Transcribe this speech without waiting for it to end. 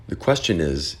question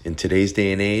is, in today's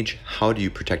day and age, how do you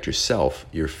protect yourself,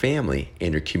 your family,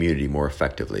 and your community more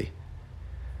effectively?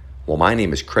 Well, my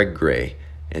name is Craig Gray,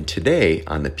 and today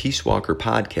on the Peace Walker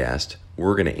podcast,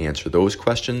 we're going to answer those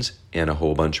questions and a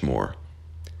whole bunch more.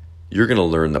 You're going to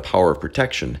learn the power of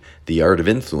protection, the art of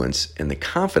influence, and the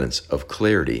confidence of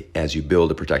clarity as you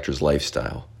build a protector's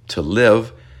lifestyle to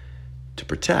live, to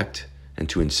protect, and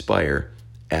to inspire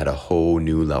at a whole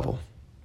new level.